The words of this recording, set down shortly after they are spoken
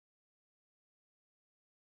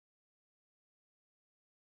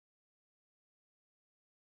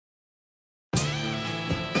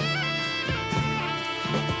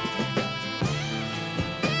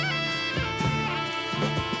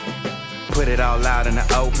put it all out in the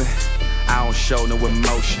open. I don't show no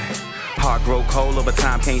emotion. Heart grow cold over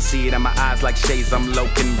time, can't see it in my eyes like shades. I'm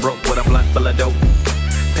loking broke with a blunt full of dope.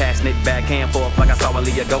 Passing it back and forth like I saw a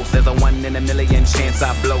Leah ghost. There's a 1 in a million chance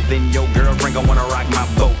I blow. Then your girlfriend gon' wanna rock my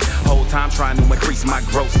boat. Whole time trying to increase my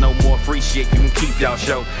gross. No more free shit, you can keep y'all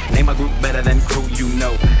show. Name a group better than crew, you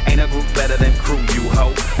know. Ain't a group better than crew, you ho.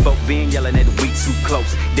 Folk being yelling at we too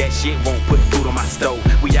close. That shit won't put food on my stove.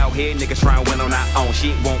 We out here, niggas trying to win on our own.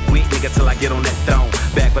 Shit won't quit, nigga, till I get on that throne.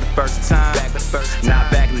 Back for the first time. Nah,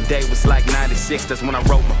 back in the day was like 96. That's when I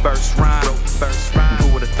wrote my first rhyme.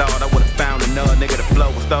 Who would've thought I would've found another nigga to flow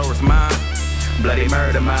as thorough as mine? Bloody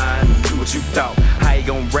murder mine, do what you thought. How you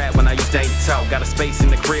gon' rap when I used to ain't talk? Got a space in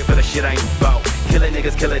the crib but the shit I ain't bought. Killing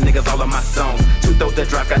niggas, all of my songs. Two throat the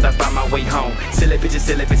drop, gotta find my way home. Silly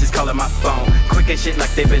bitches calling my phone. Quick as shit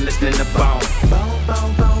like they been listening to Bone.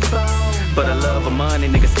 For the love of money,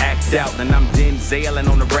 niggas act out. And I'm Denzelin'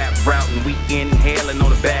 on the rap route. And we inhaling on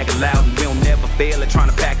the bag of loud. And we don't never fail at trying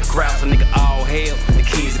to pack a crowd. So nigga, all hail the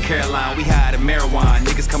keys of Caroline. We hide in marijuana.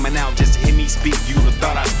 Niggas coming out just to hear me speak. You would've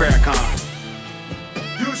thought I was Farrakhan.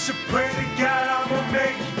 You should pray to God I'ma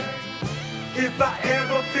make it. If I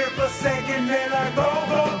ever feel for second, then I go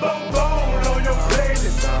on your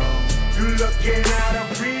playlist. You looking at a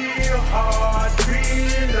real hard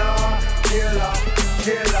thriller, killer.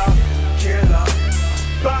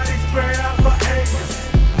 Body spread out for acres.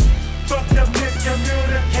 Fuck the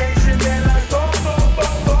miscommunication, then I go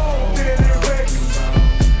feeling ready.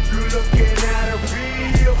 You looking at a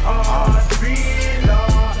real hard thriller,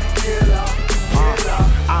 killer.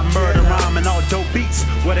 I murder rhyming all dope beats.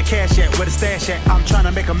 Where the cash at, where the stash at? I'm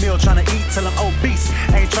tryna make a meal, tryna eat till I'm obese.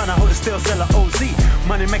 Ain't tryna hold it still, sell a OZ.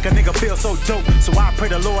 Money make a nigga feel so dope. So I pray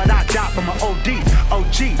the Lord I die from an OG.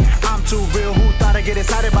 I'm too real, who thought I'd get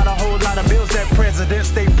excited about a whole lot of bills? That president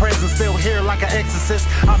stay present, still here like an exorcist.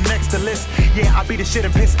 I'm next to list, yeah, I be the shit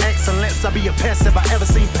and piss excellence. I be a pest if I ever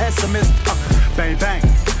seen pessimist. Bang bang.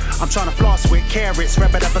 I'm tryna floss with carrots,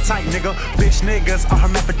 rapid appetite, nigga. Bitch niggas are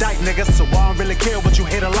hermaphrodite niggas, so I don't really care what you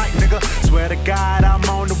hate or like, nigga. Swear to God, I'm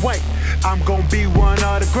on the way. I'm gon' be one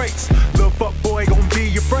of the greats. Little fuck boy gon'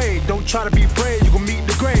 be afraid. Don't try to be brave, you gon' meet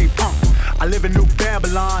the grave. I live in New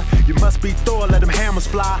Babylon. You must be Thor, let them hammers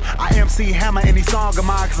fly. I MC Hammer any song of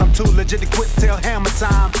mine, cause I'm too legit to quit till hammer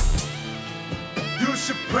time. You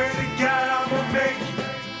should pray to God I'ma make it.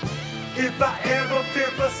 If I ever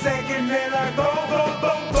feel for second, then I go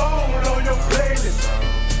on your playlist.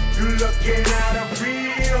 You looking at a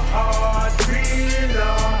real hard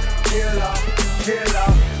thriller,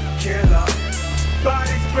 killer.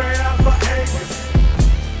 Body spread out for